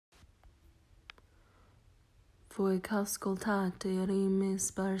voi ch'ascoltate rime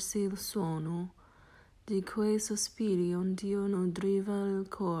sparsi il suono, di quei sospiri ond'io nudriva il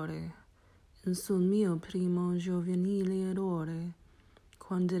core, in sul mio primo giovanile errore,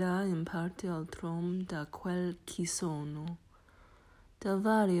 quand'era in parte altrom da quel chi sono, del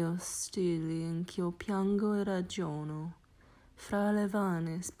vario stili in ch'io piango e ragiono, fra le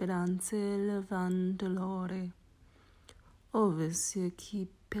vane speranze e il van dolore, ove sia chi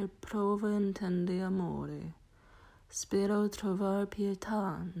per prova intende amore, spero trovar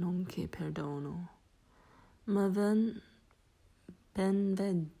pietà nonché perdono, ma ben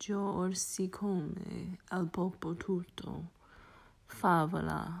veggio or siccome al popo tutto,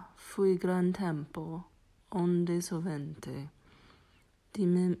 favola fui gran tempo, onde sovente, di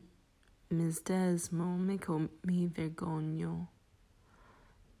me mesdesmo mi vergogno,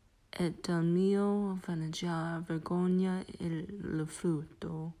 et del mio vaneggiar vergogna il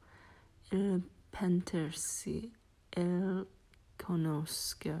frutto, il pentirsi, il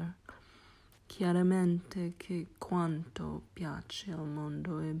conoscer chiaramente che quanto piace al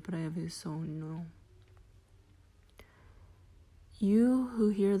mondo è breve sogno. You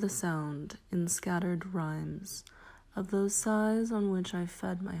who hear the sound, in scattered rhymes, of those sighs on which I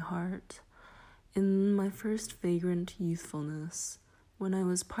fed my heart, in my first vagrant youthfulness, when I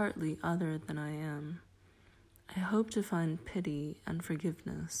was partly other than I am, I hope to find pity and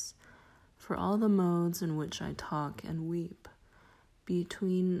forgiveness for all the modes in which I talk and weep,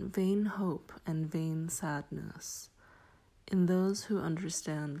 between vain hope and vain sadness, in those who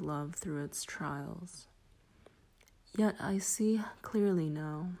understand love through its trials. Yet I see clearly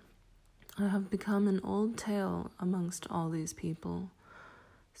now, I have become an old tale amongst all these people,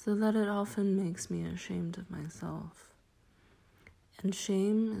 so that it often makes me ashamed of myself. And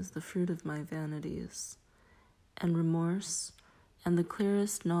shame is the fruit of my vanities, and remorse, and the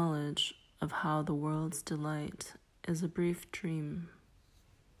clearest knowledge of how the world's delight is a brief dream.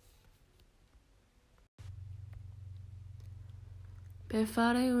 Per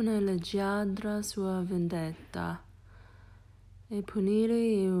fare una leggiadra sua vendetta e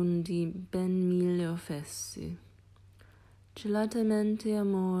punire un di ben mille offesi, gelatamente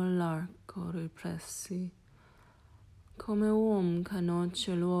amor l'arco ripressi, come uom che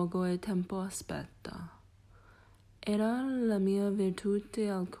noce luogo e tempo aspetta. Era la mia virtute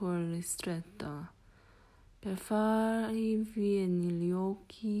al cor ristretta, per farvi negli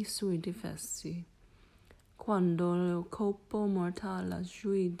occhi sui difessi, quando lo colpo mortale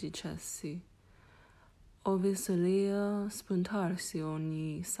giui dicessi, ove solia spuntarsi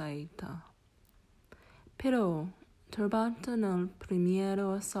ogni saeta. Però, turbata nel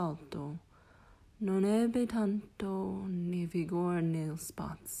primiero assalto, non ebbe tanto né vigor nel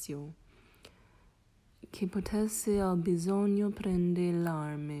spazio, che potesse al bisogno prende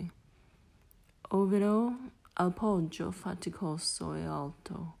l'arme, ovvero al poggio faticoso e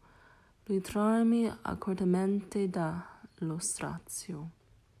alto, ritrarmi accortamente da lo strazio,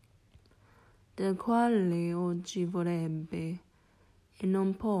 del quale oggi vorrebbe e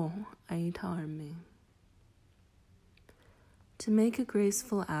non può aiutarmi. To make a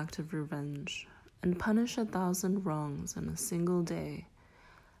graceful act of revenge, and punish 1,000 wrongs in a single day,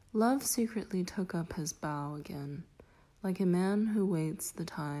 love secretly took up his bow again, like a man who waits the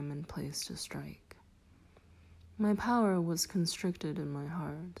time and place to strike. My power was constricted in my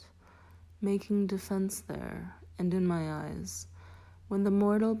heart, making defense there, and in my eyes, when the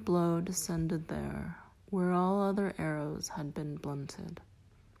mortal blow descended there, where all other arrows had been blunted.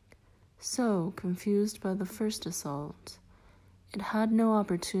 So, confused by the first assault, it had no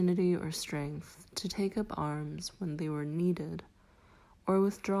opportunity or strength to take up arms when they were needed, or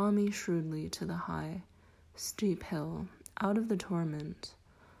withdraw me shrewdly to the high, steep hill, out of the torment,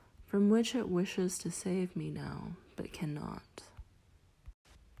 from which it wishes to save me now, but cannot.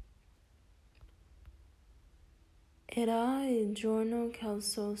 Era il giorno che al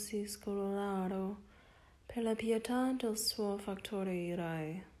sol si scrollaro, per la pietà del suo fattore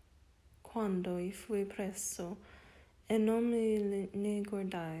irai, quando i fui presso, e non ne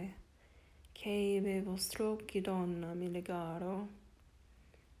guardai, che ebbe vostri occhi donna mi legaro.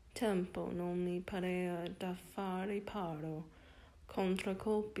 Tempo non mi parea da far riparo contra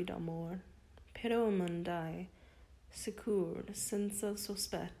colpi d'amor, però mandai, sicur, senza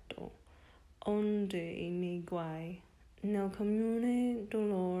sospetto, onde i miei guai nel comune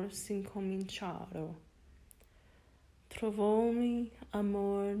dolor s'incominciaro. Trovomi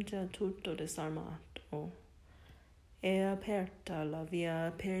amor già tutto disarmato, e aperta la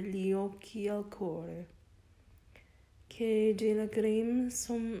via per gli occhi al cuore, che di lagrim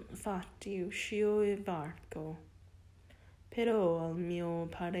son fatti uscio il varco, però al mio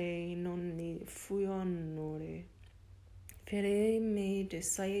pare non li fu onore. Fede me de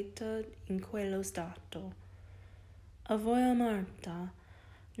saeta in quello stato. A voi Marta,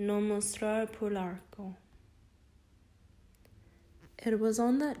 non mostrar pur l'arco. It was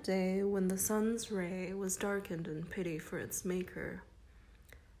on that day when the sun's ray was darkened in pity for its maker,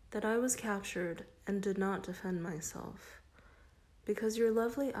 that I was captured and did not defend myself, because your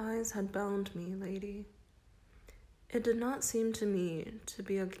lovely eyes had bound me, lady. It did not seem to me to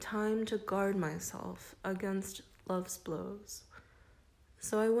be a time to guard myself against love's blows.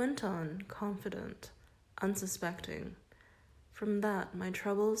 So I went on, confident, unsuspecting. From that my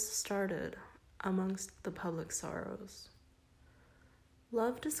troubles started amongst the public sorrows.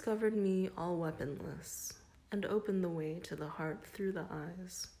 Love discovered me all weaponless, and opened the way to the heart through the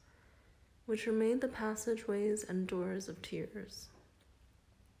eyes, which are made the passageways and doors of tears.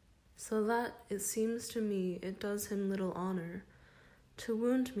 So that it seems to me it does him little honor to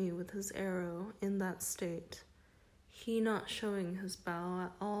wound me with his arrow in that state, he not showing his bow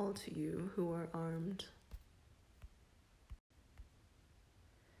at all to you who are armed.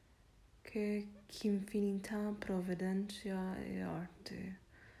 Che infinita provvidenza e arte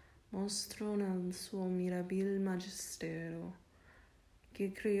mostrò nel suo mirabil magistero,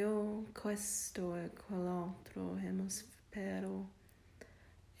 che creò questo e quell'altro emisfero,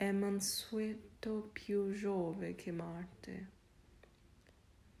 e mansueto più giove che Marte,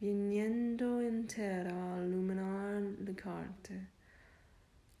 venendo in terra a illuminar le carte,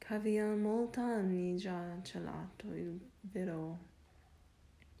 ch'avea molt'anni già celato il vero.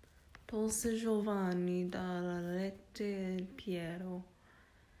 Tolse Giovanni dalla rete il Piero,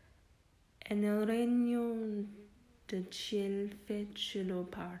 e nel regno del ciel fecelo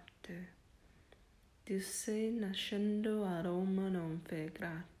parte. Disse nascendo a Roma non fe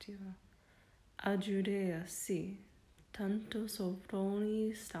gratia, a Giudea sì, tanto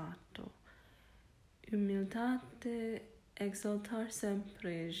sovroni stato, umilitate exaltar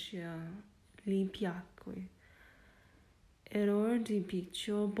sempre già gli piacque, ed or di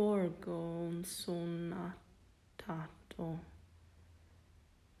piccio borgo un son attato,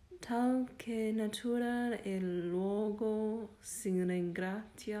 tal che natura e luogo si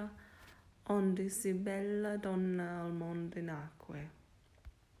ringratia onde si bella donna al mondo nacque.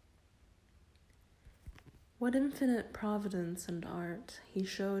 What infinite providence and art he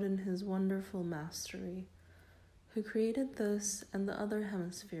showed in his wonderful mastery, who created this and the other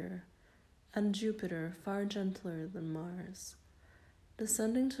hemisphere, and Jupiter far gentler than Mars,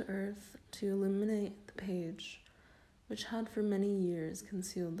 descending to earth to illuminate the page, which had for many years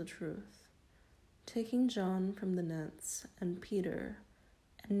concealed the truth, taking John from the nets and Peter,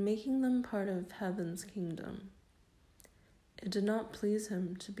 and making them part of heaven's kingdom. It did not please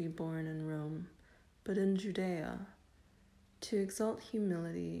him to be born in Rome, but in Judea. To exalt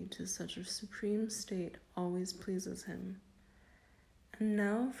humility to such a supreme state always pleases him. And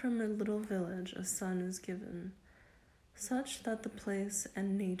now from a little village a son is given, such that the place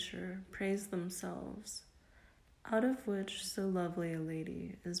and nature praise themselves, out of which so lovely a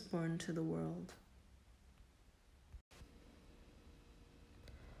lady is born to the world.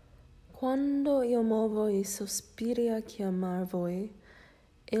 Quando io movo I sospiri a chiamar voi,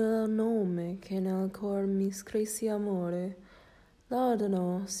 il nome che nel cor mi scrissi amore,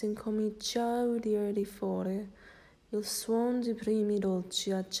 laudano s'incomincia a udir di fore il suon di primi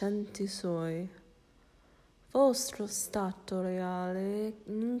dolci accenti suoi. Vostro stato reale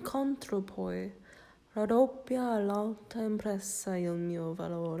incontro poi raddoppia all'alta impressa il mio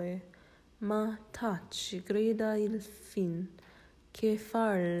valore, ma taci grida il fin che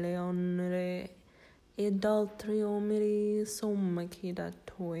farle onore ed altri omeri somma che da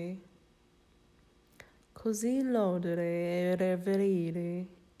toi. Così lodere e reverire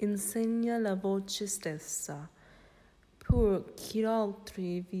insegna la voce stessa, pur chi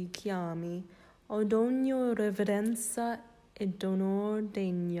altri vi chiami od ogni reverenza ed onor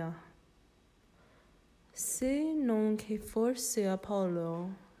degna. Se non che forse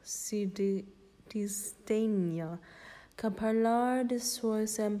Apollo si disdegna che parlar de suoi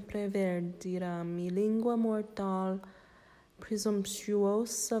sempre verdi rami lingua mortal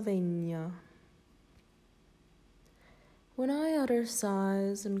presumptuosa vegna. When I utter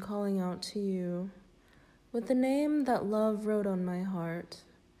sighs in calling out to you, with the name that love wrote on my heart,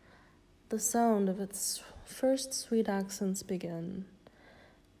 the sound of its first sweet accents begin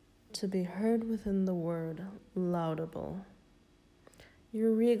to be heard within the word laudable.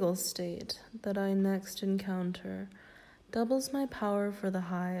 Your regal state that I next encounter doubles my power for the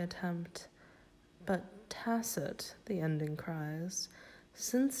high attempt, but tacit, the ending cries,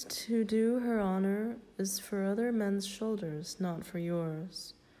 since to do her honor is for other men's shoulders, not for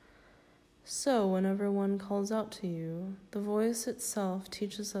yours. So whenever one calls out to you, the voice itself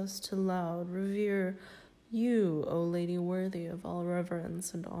teaches us to loud revere you, O lady worthy of all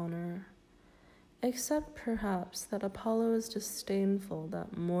reverence and honor. Except perhaps that Apollo is disdainful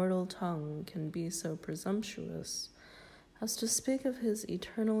that mortal tongue can be so presumptuous as to speak of his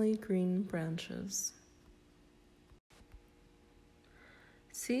eternally green branches.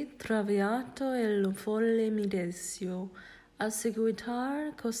 Si traviato e lo folle mi desio, a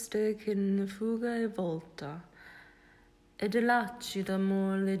seguitar coste che ne fuga e volta, e dell'acci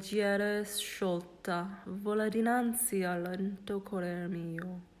d'amor leggera e sciolta vola dinanzi al lento correr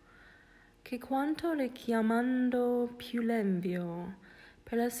mio, che quanto le chiamando più l'envio,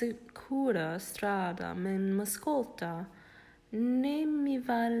 per la sicura strada men m'ascolta, né mi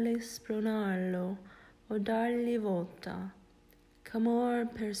vale spronarlo o dargli volta, ch'amor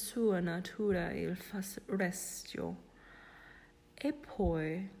per sua natura il fa restio, e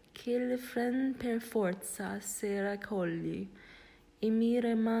poi che il fren per forza se raccogli, e mi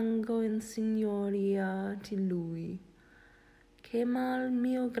rimango in signoria di lui, che mal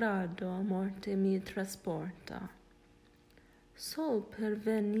mio grado a morte mi trasporta. Sol per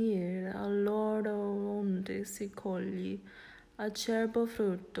venir all'oro onde si cogli acerbo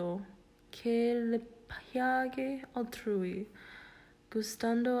frutto, che le piaghe altrui,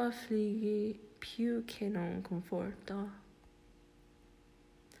 gustando affliggi più che non conforta.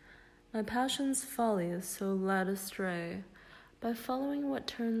 My passion's folly is so led astray by following what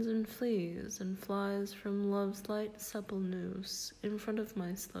turns and flees and flies from love's light supple noose in front of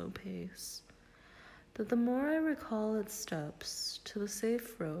my slow pace, that the more I recall its steps to the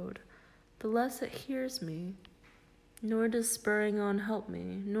safe road, the less it hears me, nor does spurring on help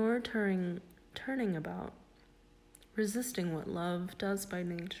me, nor turning about, resisting what love does by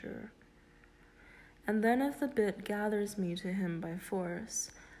nature. And then if the bit gathers me to him by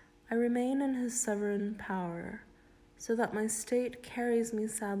force, I remain in his sovereign power, so that my state carries me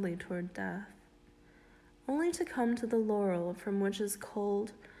sadly toward death, only to come to the laurel from which is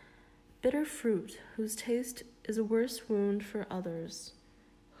culled bitter fruit whose taste is a worse wound for others,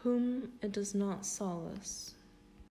 whom it does not solace.